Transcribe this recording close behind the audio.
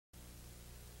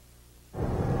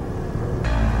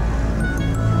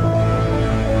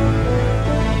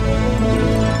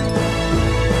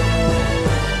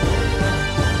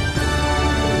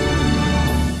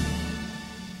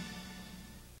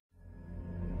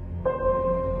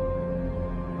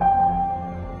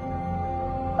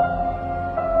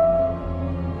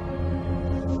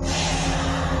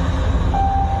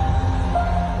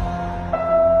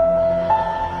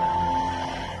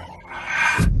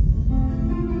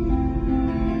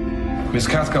Miss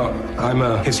Cathcart, I'm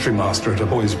a history master at a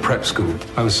boys' prep school.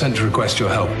 I was sent to request your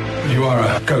help. You are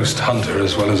a ghost hunter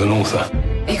as well as an author.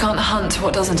 You can't hunt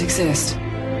what doesn't exist.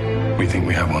 We think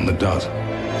we have one that does.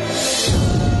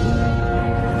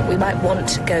 We might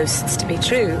want ghosts to be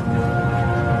true.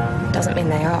 Doesn't mean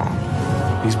they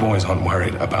are. These boys aren't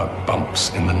worried about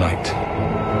bumps in the night.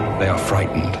 They are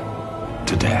frightened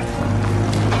to death.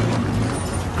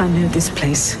 I know this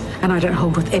place, and I don't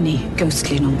hold with any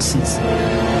ghostly nonsense.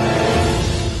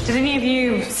 Did any of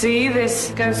you see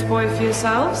this ghost boy for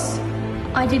yourselves?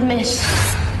 I did, miss.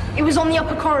 It was on the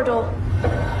upper corridor.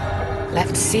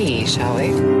 Let's see, shall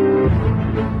we?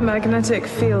 Magnetic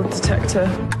field detector.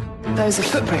 Those are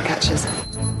footprint catchers.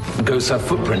 Ghosts have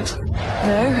footprints.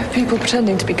 No, people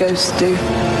pretending to be ghosts do.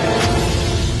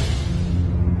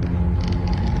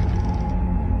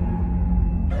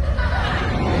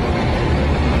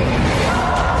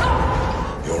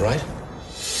 You all right?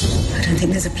 I don't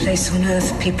think there's a place on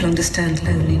earth people understand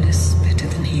loneliness better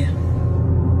than here.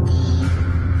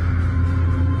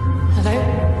 Hello?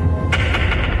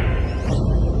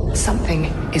 Something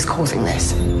is causing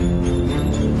this.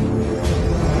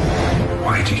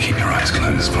 Why do you keep your eyes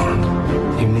closed, Florence?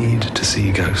 You need to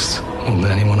see ghosts more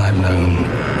than anyone I've known.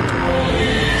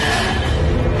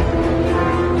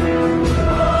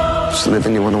 It's the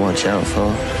living you want to watch out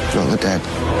for, not the dead.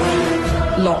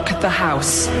 Lock the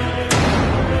house.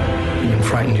 You've been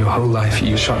frightened your whole life,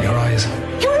 you shut your eyes.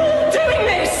 You're all doing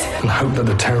this! And hope that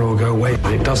the terror will go away,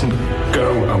 but it doesn't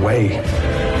go away.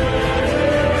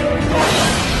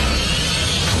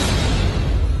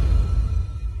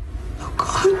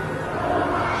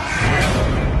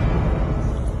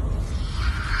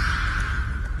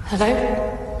 Hello?